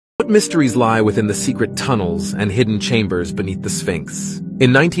What mysteries lie within the secret tunnels and hidden chambers beneath the Sphinx?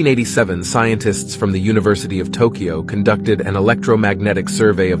 In 1987, scientists from the University of Tokyo conducted an electromagnetic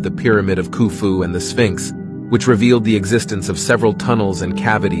survey of the Pyramid of Khufu and the Sphinx, which revealed the existence of several tunnels and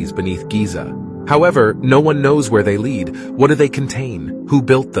cavities beneath Giza. However, no one knows where they lead. What do they contain? Who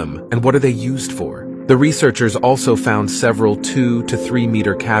built them? And what are they used for? The researchers also found several 2 to 3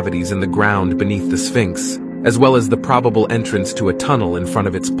 meter cavities in the ground beneath the Sphinx, as well as the probable entrance to a tunnel in front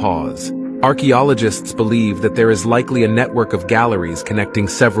of its paws. Archaeologists believe that there is likely a network of galleries connecting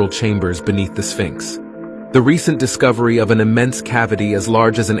several chambers beneath the Sphinx. The recent discovery of an immense cavity as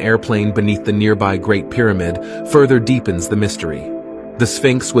large as an airplane beneath the nearby Great Pyramid further deepens the mystery. The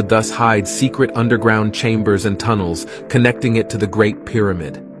Sphinx would thus hide secret underground chambers and tunnels connecting it to the Great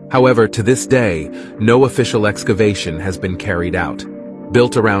Pyramid. However, to this day, no official excavation has been carried out.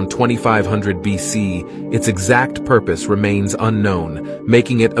 Built around 2500 BC, its exact purpose remains unknown,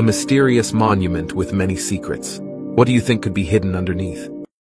 making it a mysterious monument with many secrets. What do you think could be hidden underneath?